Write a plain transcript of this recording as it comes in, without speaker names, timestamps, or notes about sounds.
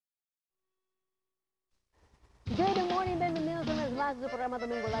más de su programa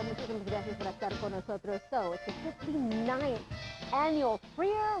Domingo Live. Muchísimas gracias por estar con nosotros. So, it's the 59th annual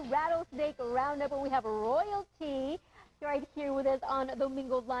Freer Rattlesnake Roundup, and we have royalty right here with us on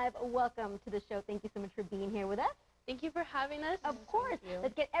Domingo Live. Welcome to the show. Thank you so much for being here with us. Thank you for having us. Of course.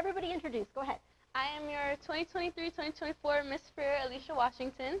 Let's get everybody introduced. Go ahead. I am your 2023-2024 Miss Freer, Alicia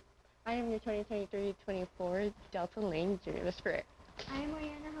Washington. I am your 2023-24 Delta Lane Junior Miss Freer. I'm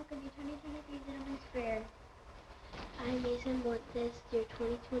Mariana Huckabee, 2023 Little Miss Freer. I'm Mason Montes, your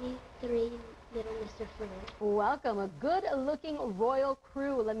 2023 Little Mr. Freer. Welcome, a good-looking royal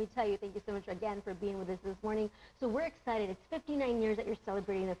crew. Let me tell you, thank you so much again for being with us this morning. So we're excited. It's 59 years that you're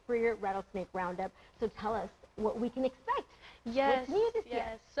celebrating the Freer Rattlesnake Roundup. So tell us what we can expect. Yes, What's new this year?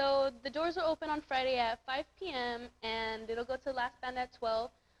 yes. So the doors are open on Friday at 5 p.m. and it'll go to last band at 12.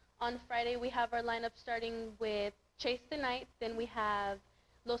 On Friday, we have our lineup starting with Chase the Night, then we have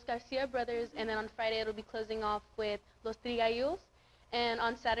Los Garcia Brothers, and then on Friday it'll be closing off with Los Trigallos. And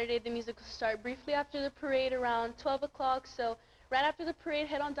on Saturday, the music will start briefly after the parade around 12 o'clock. So right after the parade,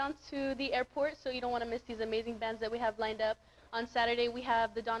 head on down to the airport, so you don't want to miss these amazing bands that we have lined up. On Saturday, we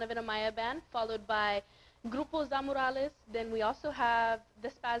have the Donovan Amaya Band, followed by Grupo Zamorales. Then we also have the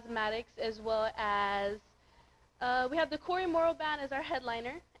Spasmatics, as well as we have the Corey Morrow Band as our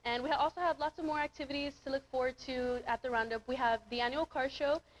headliner. And we also have lots of more activities to look forward to at the Roundup. We have the annual car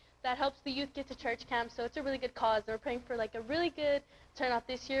show that helps the youth get to church camp, so it's a really good cause. And we're praying for like a really good turnout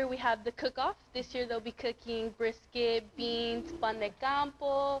this year. We have the cook-off. This year they'll be cooking brisket, beans, pan de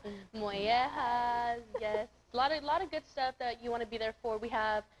campo, mollejas, yes. A lot of good stuff that you want to be there for. We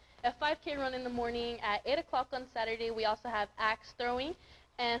have a 5K run in the morning at 8 o'clock on Saturday. We also have axe throwing.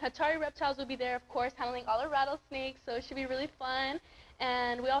 And Hatari Reptiles will be there, of course, handling all our rattlesnakes, so it should be really fun.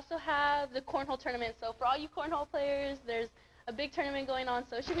 And we also have the cornhole tournament. So for all you cornhole players, there's a big tournament going on,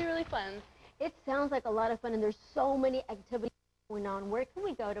 so it should be really fun. It sounds like a lot of fun, and there's so many activities going on. Where can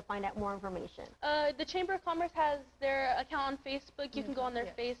we go to find out more information? The Chamber of Commerce has their account on Facebook. You can go on their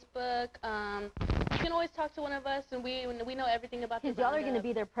Facebook. You can always talk to one of us, and we know everything about the Because y'all are going to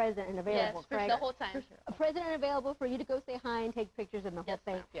be there present and available, yes, for right? the whole time. Present and available for you to go say hi and take pictures and the whole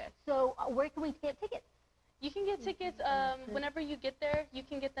thing. Yes. So where can we get tickets? You can get tickets whenever you get there. You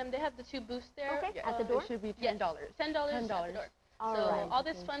can get them. They have the 2 booths there. Okay, at the door? It should be $10. Yes, $10 at the door. All so right. all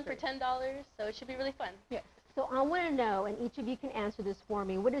this fun for $10, so it should be really fun. Yes. So I want to know, and each of you can answer this for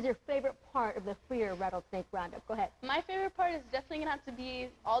me, what is your favorite part of the Freer Rattlesnake Roundup? Go ahead. My favorite part is definitely going to have to be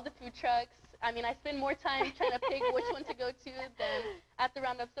all the food trucks. I mean, I spend more time trying to pick which one to go to than at the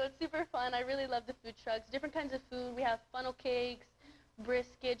Roundup, so it's super fun. I really love the food trucks. Different kinds of food. We have funnel cakes,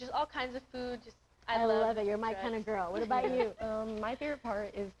 brisket, just all kinds of food. Just I love it. You're my kind of girl. What about you? My favorite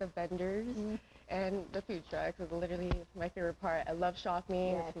part is the vendors and the food trucks. It's literally my favorite part. I love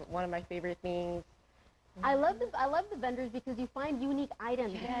shopping. Yes. It's one of my favorite things. I love the vendors because you find unique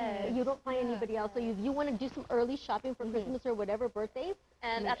items that you don't find anybody else. So if you want to do some early shopping for Christmas or whatever, birthdays.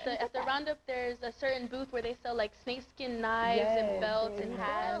 And at the Roundup, there's a certain booth where they sell like snakeskin knives and belts and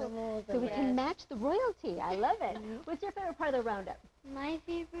hats. So we can match the royalty. I love it. What's your favorite part of the Roundup? My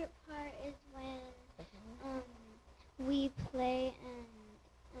favorite part is when we play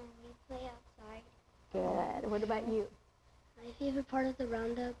and we play outside. Good. What about you? My favorite part of the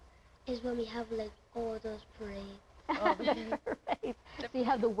Roundup is when we have like all those parades. Right. So you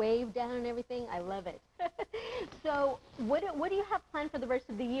have the wave down and everything. I love it. So what do you have planned for the rest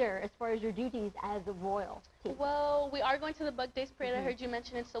of the year as far as your duties as a royal team? Well, we are going to the Bug Days Parade. I heard you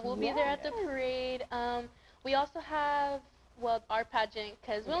mention it, so we'll be there at the parade. We also have, well, our pageant,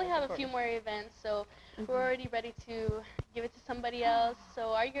 because we only have a few more events, so we're already ready to give it to somebody else. So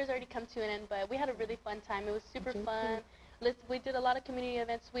our year's already come to an end, but we had a really fun time. It was super fun. We did a lot of community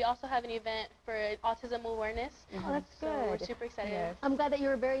events. We also have an event for autism awareness. Oh, that's good. So we're super excited. Yes. I'm glad that you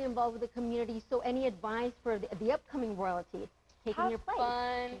were very involved with the community. So any advice for the upcoming royalty taking your place?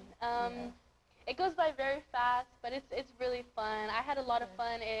 Have fun. It goes by very fast, but it's really fun. I had a lot of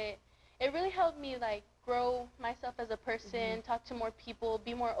fun. It really helped me like grow myself as a person, talk to more people,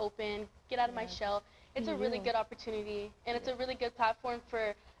 be more open, get out of my shell. It's a really good opportunity, and it's a really good platform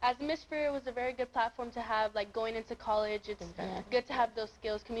for, as Miss Freer, it was a very good platform to have, like, going into college. It's good to have those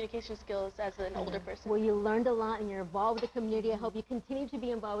skills, communication skills, as an older person. Well, you learned a lot, and you're involved with the community. I hope you continue to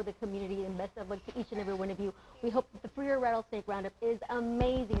be involved with the community, and best of luck to each and every one of you. We hope that the Freer Rattlesnake Roundup is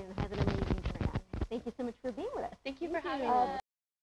amazing and has an amazing turnout. Thank you so much for being with us. Thank you for having us.